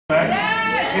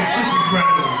It's just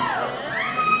incredible.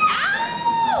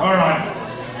 All right.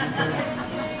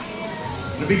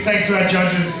 A big thanks to our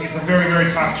judges. It's a very, very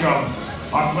tough job.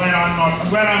 I'm glad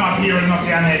I'm up here and not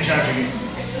down there judging it.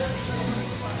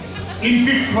 In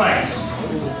 5th place,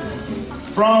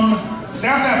 from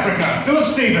South Africa, Philip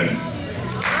Stevens.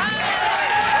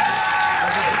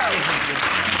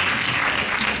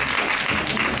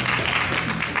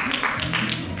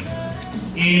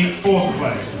 In 4th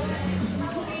place,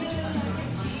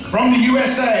 from the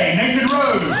USA, Nathan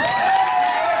Rose.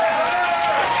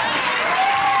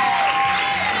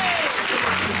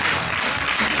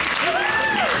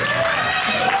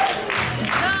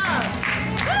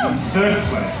 In 3rd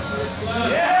place,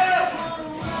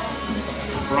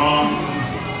 from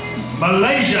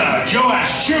Malaysia,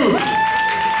 Joash, Choo.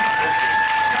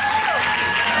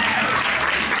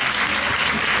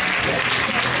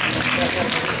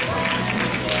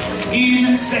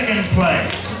 In 2nd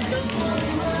place,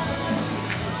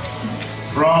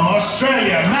 from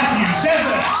Australia, Mathew,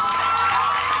 Zeven.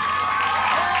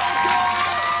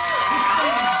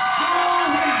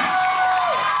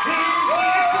 Here's the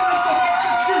excellence of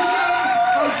execution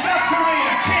from South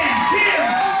Korea, Kim.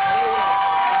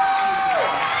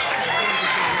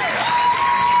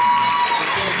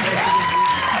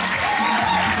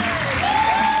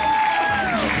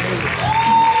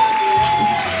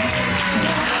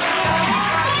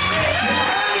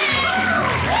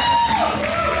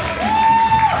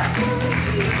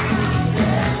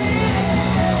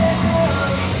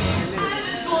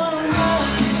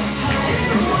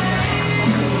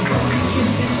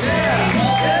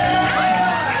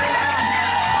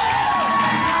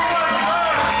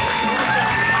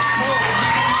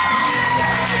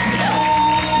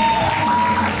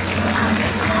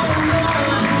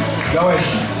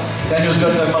 Joash, Daniel's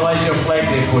got the Malaysia flag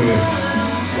there for you.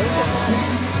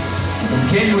 And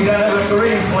Ken, we don't have a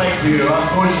Korean flag for you,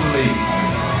 unfortunately.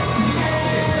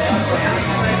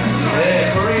 There,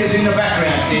 Korea's in the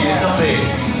background, Ken, it's up there.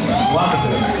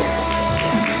 Wonderful.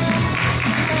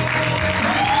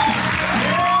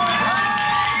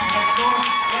 Of course,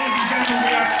 ladies and gentlemen,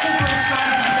 we are super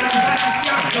excited to be back to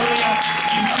South Korea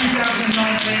in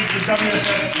 2019 for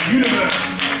WFF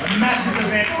Universe. A massive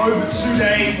event over 2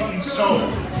 days in Seoul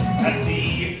at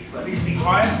the, I think it's the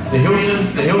Hyatt? The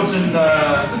Hilton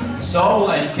Seoul,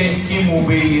 and Ken Kim will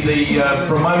be the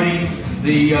promoting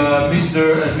the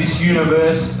Mr. and Miss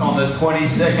Universe on the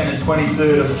 22nd and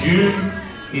 23rd of June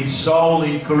in Seoul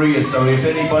in Korea. So if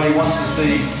anybody wants to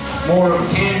see more of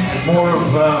Ken and more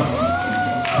of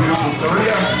beautiful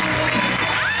Korea,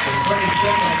 the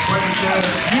 22nd and 23rd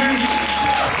of June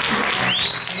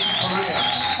in Korea.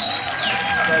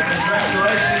 So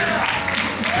congratulations,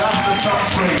 just the top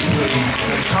 3 please,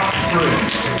 the top 3.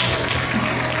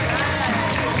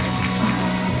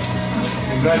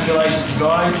 Congratulations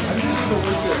guys.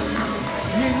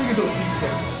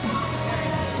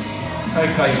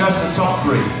 Okay, just the top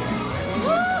 3.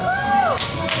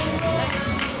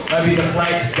 Maybe the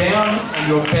flag's down and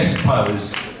your best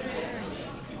pose.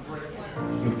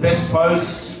 Your best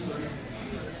pose.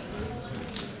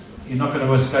 You're not going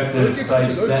to escape the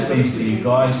stage that easily, you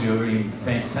guys. You're in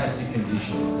fantastic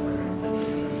condition.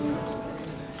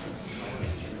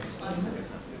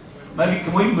 Maybe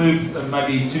can we move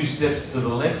maybe 2 steps to the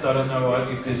left? I don't know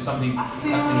if there's something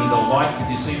happening with the light, but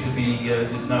you seem to be,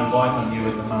 there's no light on you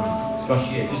at the moment. Gosh,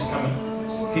 yeah, just come and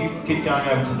keep going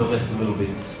over to the left a little bit.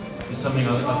 There's something,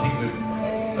 I think we've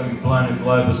maybe blown a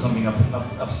globe or something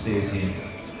upstairs here.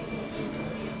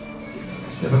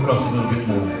 Step across a little bit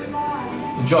more.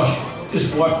 And Josh,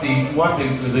 just wipe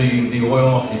the oil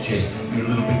off your chest. You're a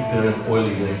little bit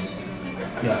oily there.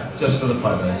 Yeah, just for the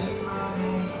photos.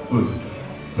 Good.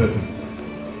 Perfect.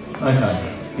 Okay.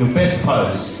 Your best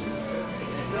pose.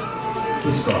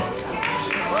 This guy.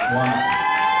 1.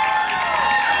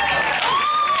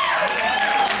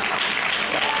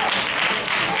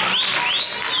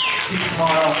 Big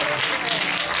smile.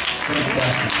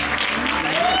 Fantastic.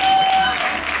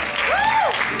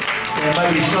 Yeah,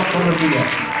 maybe a shot from the rear. A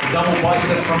double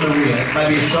bicep from the rear.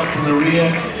 Maybe a shot from the rear,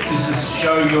 just to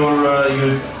show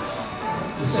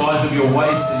the size of your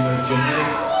waist and your genetic.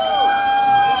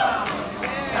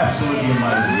 Absolutely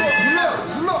amazing.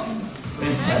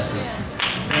 Fantastic.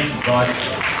 Thank you guys.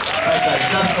 Okay,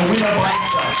 just the winner by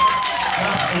himself.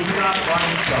 Just the winner by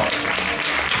himself.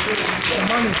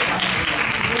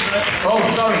 Oh,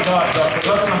 sorry guys, I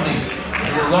forgot something.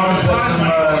 Lauren's got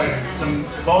some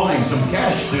bowling, some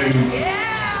cash to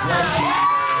splash in.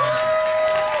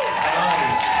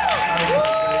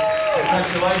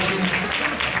 Congratulations.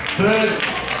 3rd,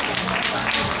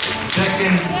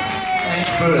 2nd, and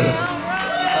 1st.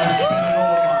 Don't spend it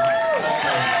all at once.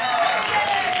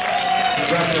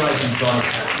 Congratulations, guys.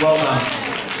 Well done.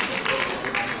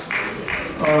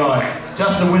 All right,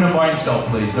 just the winner by himself,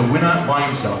 please. The winner by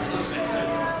himself.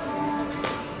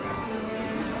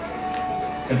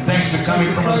 And thanks for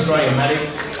coming from Australia,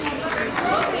 Mathew.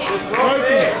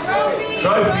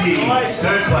 Trophy.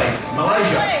 Third place,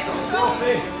 Malaysia.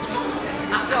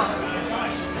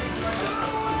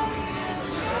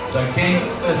 So Ken,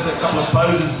 just a couple of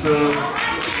poses for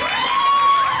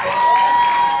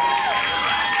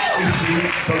with the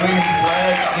Korean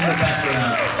flag in the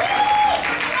background.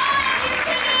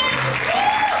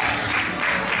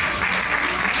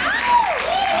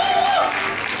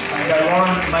 Okay,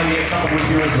 Lauren, maybe a couple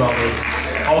with you as well, please.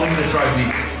 Holding the trophy.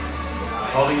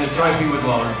 Holding the trophy with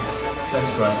Lauren.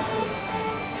 That's great.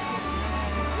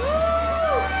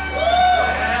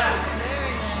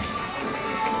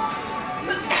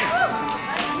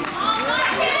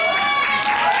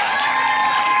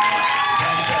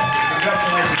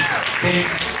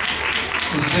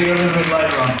 We'll see you a little bit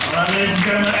later on. Alright, ladies and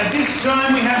gentlemen, at this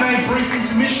time we have a brief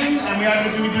intermission and we are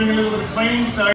going to be doing a little bit of cleaning. So